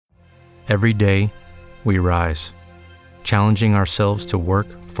Every day, we rise, challenging ourselves to work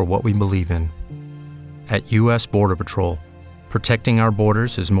for what we believe in. At U.S. Border Patrol, protecting our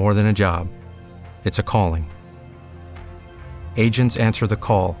borders is more than a job. It's a calling. Agents answer the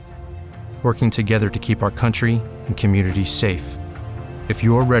call, working together to keep our country and communities safe. If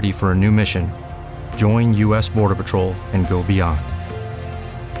you're ready for a new mission, join U.S. Border Patrol and go beyond.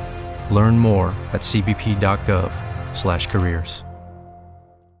 Learn more at cbp.gov/careers.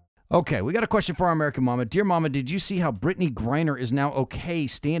 Okay, we got a question for our American Mama. Dear Mama, did you see how Brittney Griner is now okay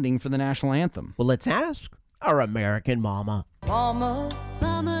standing for the national anthem? Well, let's ask our American Mama. Mama,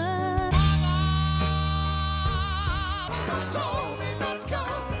 mama.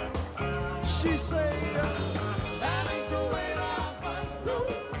 She said, that ain't the way I do.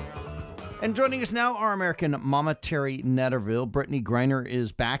 And joining us now, our American Mama, Terry Netterville. Brittney Griner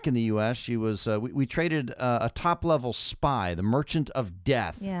is back in the U.S. She was, we traded a top-level spy, the merchant of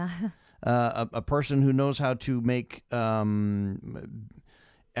death. Yeah. A person who knows how to make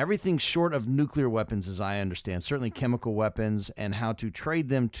everything short of nuclear weapons, as I understand, certainly chemical weapons, and how to trade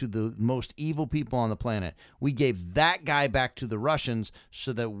them to the most evil people on the planet. We gave that guy back to the Russians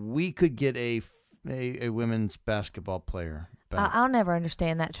so that we could get a women's basketball player back. I'll never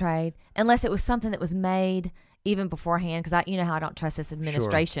understand that trade unless it was something that was made even beforehand, because you know how I don't trust this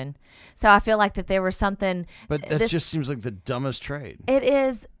administration. Sure. So I feel like that there was something. But that just seems like the dumbest trade. It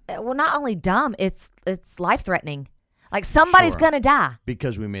is. Well, not only dumb, it's life-threatening. Like somebody's going to die.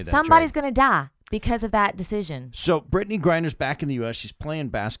 Because we made that Somebody's trade. going to die because of that decision. So Brittney Griner's back in the U.S. She's playing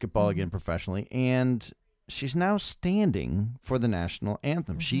basketball again professionally, and she's now standing for the national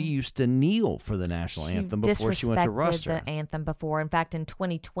anthem. She used to kneel for the national anthem before she went to Russia. The anthem before. In fact, in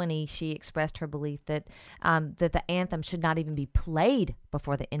 2020, she expressed her belief that that the anthem should not even be played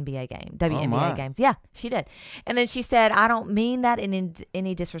before the NBA game, WNBA games. Yeah, she did. And then she said, I don't mean that in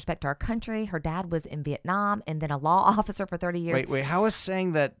any disrespect to our country. Her dad was in Vietnam and then a law officer for 30 years. Wait, how is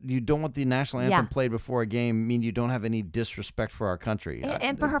saying that you don't want the national anthem played before a game mean you don't have any disrespect for our country?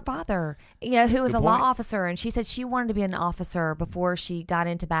 And for her father, who was a law officer. And she said she wanted to be an officer before she got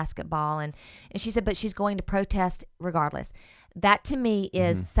into basketball. And she said, but she's going to protest regardless. That to me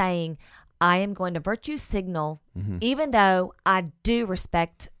is saying, I am going to virtue signal, even though I do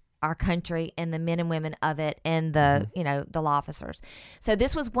respect our country and the men and women of it and the, the law officers. So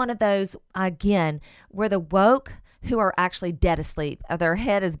this was one of those, again, where the woke who are actually dead asleep, their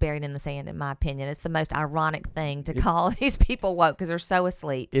head is buried in the sand, in my opinion. It's the most ironic thing to call these people woke because they're so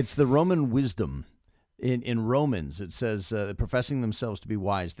asleep. It's the Roman wisdom. In Romans, it says, professing themselves to be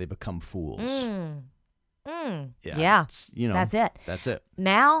wise, they become fools. Yeah. That's it. That's it.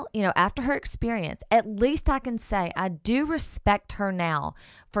 Now, after her experience, at least I can say I do respect her now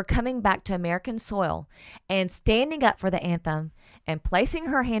for coming back to American soil and standing up for the anthem and placing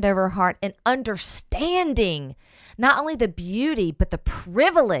her hand over her heart and understanding not only the beauty, but the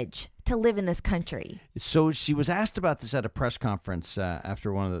privilege to live in this country. So she was asked about this at a press conference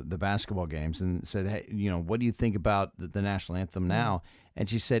after one of the basketball games and said, hey, what do you think about the national anthem now? And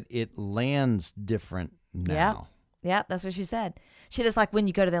she said, it lands different now. Yep, that's what she said. She just like when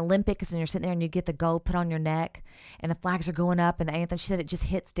you go to the Olympics and you're sitting there and you get the gold put on your neck and the flags are going up and the anthem, she said it just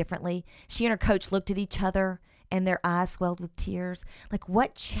hits differently. She and her coach looked at each other and their eyes swelled with tears. Like,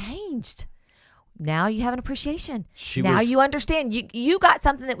 what changed? Now you have an appreciation. You understand. You got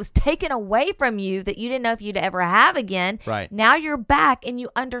something that was taken away from you that you didn't know if you'd ever have again. Right. Now you're back and you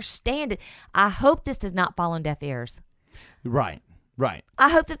understand it. I hope this does not fall on deaf ears. Right. I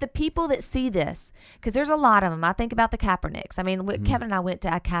hope that the people that see this, because there's a lot of them. I think about the Kaepernicks. I mean, Kevin and I went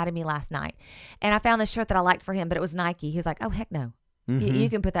to Academy last night, and I found this shirt that I liked for him, but it was Nike. He was like, oh, heck no. You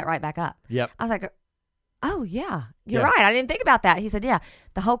can put that right back up. Yep. I was like, oh, yeah, you're right. I didn't think about that. He said, yeah,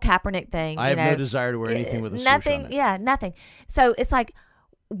 the whole Kaepernick thing. I have no desire to wear anything with a swoosh on it. Yeah, nothing. So it's like,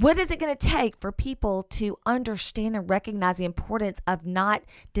 what is it going to take for people to understand and recognize the importance of not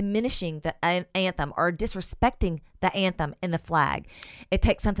diminishing the anthem or disrespecting the anthem and the flag? It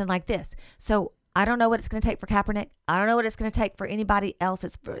takes something like this. So I don't know what it's going to take for Kaepernick. I don't know what it's going to take for anybody else.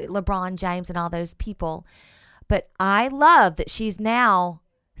 It's for LeBron James and all those people. But I love that she's now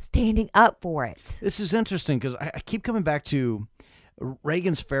standing up for it. This is interesting because I keep coming back to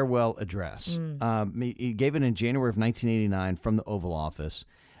Reagan's farewell address. He gave it in January of 1989 from the Oval Office.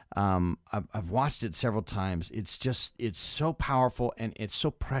 I've watched it several times. It's so powerful and it's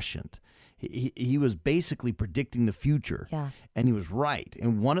so prescient. He was basically predicting the future, and he was right.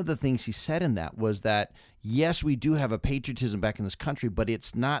 And one of the things he said in that was that, yes, we do have a patriotism back in this country, but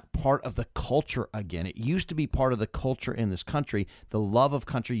it's not part of the culture again. It used to be part of the culture in this country. The love of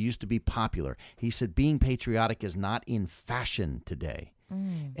country used to be popular. He said being patriotic is not in fashion today.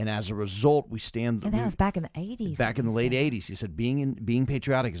 And as a result, we stand. And that was back in the 80s. Back in the late 80s. He said being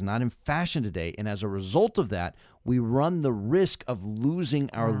patriotic is not in fashion today. And as a result of that, we run the risk of losing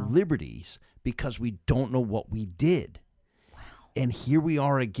our liberties because we don't know what we did. Wow. And here we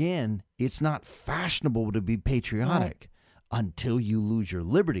are again. It's not fashionable to be patriotic until you lose your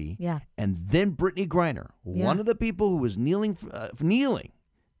liberty. Yeah. And then Brittney Griner, one of the people who was kneeling,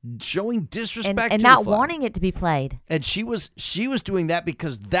 showing disrespect and to not the flag. wanting it to be played. And she was doing that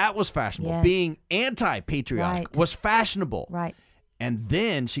because that was fashionable. Yes. Being anti-patriotic was fashionable. Right. And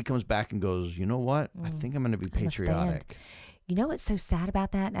then she comes back and goes, you know what? I think I'm going to be patriotic. You know what's so sad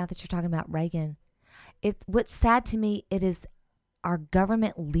about that now that you're talking about Reagan? What's sad to me, it is our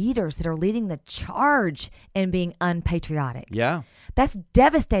government leaders that are leading the charge in being unpatriotic. Yeah. That's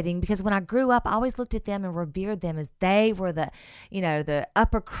devastating because when I grew up, I always looked at them and revered them as they were the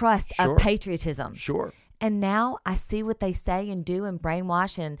upper crust of patriotism. Sure. And now I see what they say and do and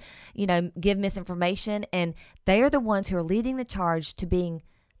brainwash and, give misinformation. And they are the ones who are leading the charge to being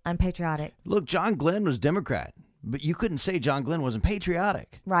unpatriotic. Look, John Glenn was Democrat, but you couldn't say John Glenn wasn't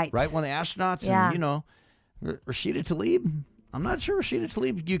patriotic. Right. Right? One of the astronauts and, Rashida Tlaib. I'm not sure Rashida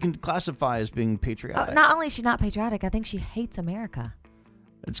Tlaib you can classify as being patriotic. Not only is she not patriotic, I think she hates America.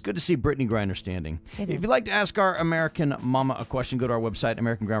 It's good to see Brittney Griner standing. If you'd like to ask our American Mama a question, go to our website,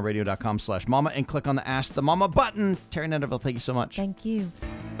 AmericanGroundRadio.com/mama, and click on the Ask the Mama button. Terry Netterville, thank you so much. Thank you.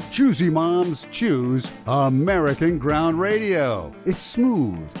 Choosy moms choose American Ground Radio. It's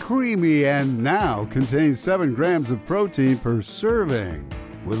smooth, creamy, and now contains 7 grams of protein per serving.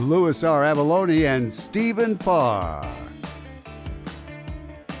 With Louis R. Avalone and Stephen Parr.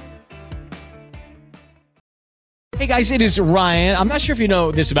 Hey guys, it is Ryan. I'm not sure if you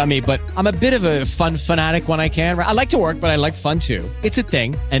know this about me, but I'm a bit of a fun fanatic when I can. I like to work, but I like fun too. It's a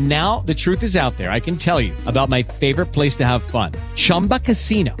thing. And now the truth is out there. I can tell you about my favorite place to have fun. Chumba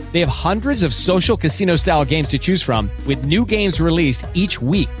Casino. They have hundreds of social casino style games to choose from with new games released each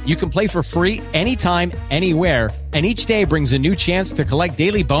week. You can play for free anytime, anywhere. And each day brings a new chance to collect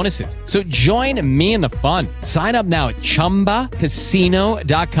daily bonuses. So join me in the fun. Sign up now at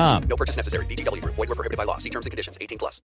ChumbaCasino.com. No purchase necessary. VGW Group. Void where prohibited by law. See terms and conditions. 18+.